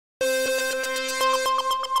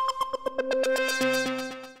Hi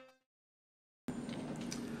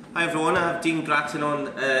everyone, I have Dean Gratton on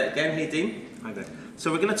again. Hey Dean. Hi there.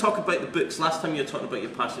 So we're going to talk about the books. Last time you were talking about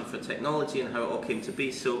your passion for technology and how it all came to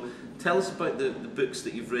be. So tell us about the books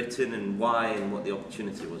that you've written and why and what the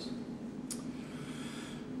opportunity was.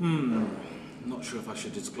 I'm not sure if I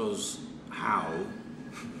should disclose how.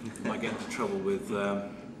 I might get into trouble with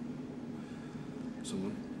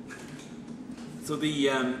someone. So the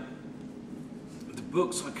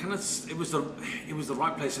books, it was the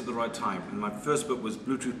right place at the right time. And my first book was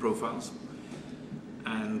Bluetooth Profiles,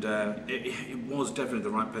 and it was definitely the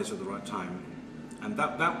right place at the right time. And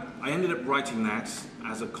that I ended up writing that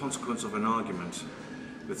as a consequence of an argument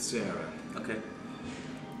with Sarah. Okay.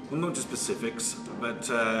 Well, not to specifics, but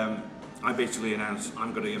I basically announced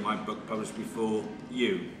I'm going to get my book published before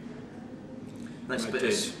you. Nice bit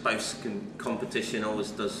of spouse competition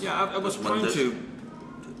always does. Yeah, I was trying to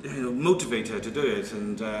motivate her to do it,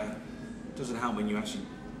 and it doesn't help when you actually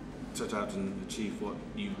set out and achieve what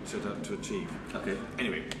you set out to achieve. Okay.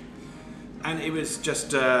 Anyway, and it was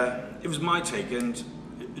just it was my take, and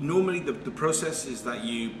normally the process is that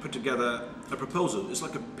you put together a proposal. It's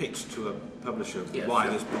like a pitch to a publisher why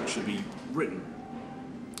this book should be written,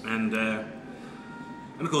 and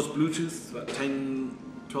of course Bluetooth about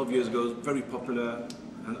 10-12 years ago was very popular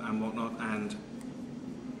and whatnot, and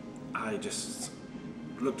I just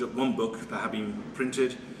looked at one book that had been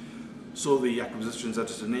printed, saw the acquisitions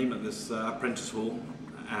editor name at this apprentice hall,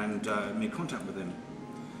 and made contact with him.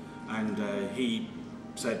 And he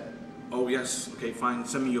said, "Oh yes, okay, fine,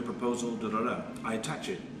 send me your proposal, da da da." I attach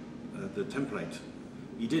it, the template.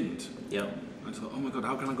 He didn't. Yeah. I thought, oh my God,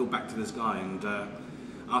 how can I go back to this guy and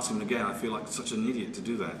ask him again? I feel like such an idiot to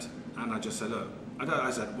do that. And I just said, look,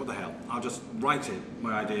 I said, what the hell? I'll just write it,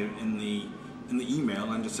 my idea, in the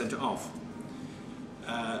email and just send it off.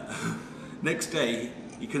 Next day,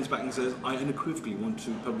 he comes back and says, "I unequivocally want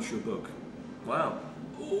to publish your book." Wow.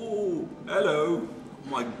 Oh, hello. Oh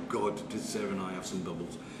my God, did Sarah and I have some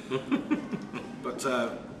bubbles? But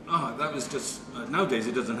that was just, nowadays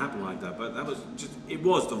it doesn't happen like that, but that was just, it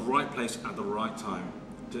was the right place at the right time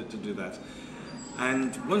to do that.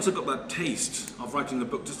 And once I got that taste of writing a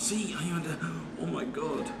book, to see, I went, oh my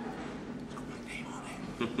God, it's got my name on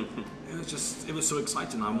it. It was so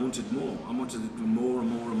exciting. I wanted more. I wanted to do more and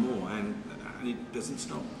more and more, and it doesn't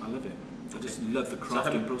stop. I love it. I just love the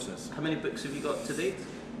crafting process. How many books have you got to date?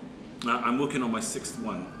 I'm working on my 6th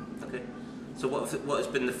one. Okay. So what has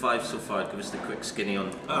been the 5 so far? Give us the quick skinny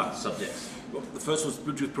on subjects. Well, the first was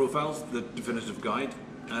Bluetooth Profiles, the definitive guide.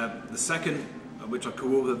 The second, which I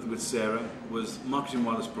co-authored with Sarah, was Marketing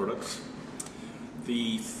Wireless Products.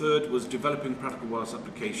 The third was Developing Practical Wireless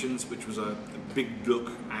Applications, which was a big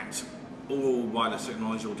look at all wireless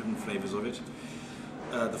technology, all different flavors of it.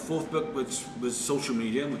 The fourth book, which was Social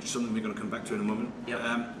Media, which is something we're going to come back to in a moment. Yep.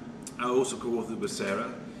 I also co-authored with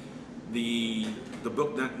Sarah. The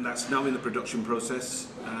book that's now in the production process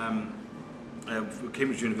for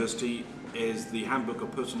Cambridge University is the Handbook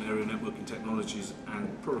of Personal Area Networking Technologies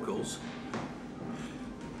and Protocols.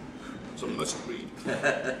 So must read.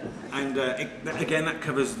 And again, that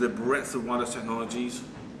covers the breadth of wireless technologies.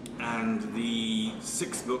 And the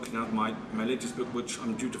 6th book, now my latest book, which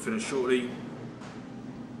I'm due to finish shortly,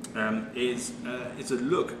 is a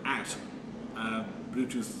look at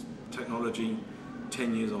Bluetooth technology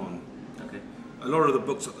 10 years on. Okay. A lot of the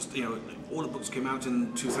books, all the books came out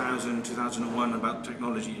in 2000, 2001 about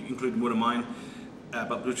technology, including one of mine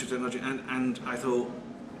about Bluetooth technology, and I thought,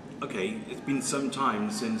 okay, it's been some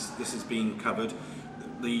time since this has been covered.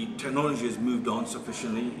 The technology has moved on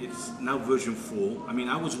sufficiently. It's now version 4. I mean,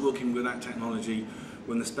 I was working with that technology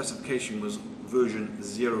when the specification was version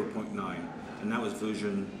 0.9, and now it's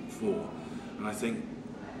version 4. And I think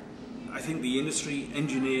the industry,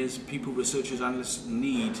 engineers, people, researchers, analysts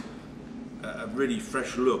need a really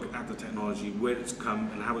fresh look at the technology, where it's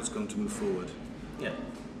come and how it's going to move forward. Yeah,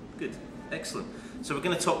 good, excellent. So we're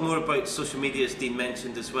going to talk more about social media, as Dean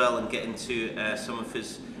mentioned as well, and get into some of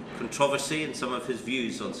his controversy and some of his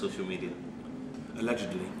views on social media.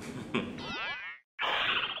 Allegedly.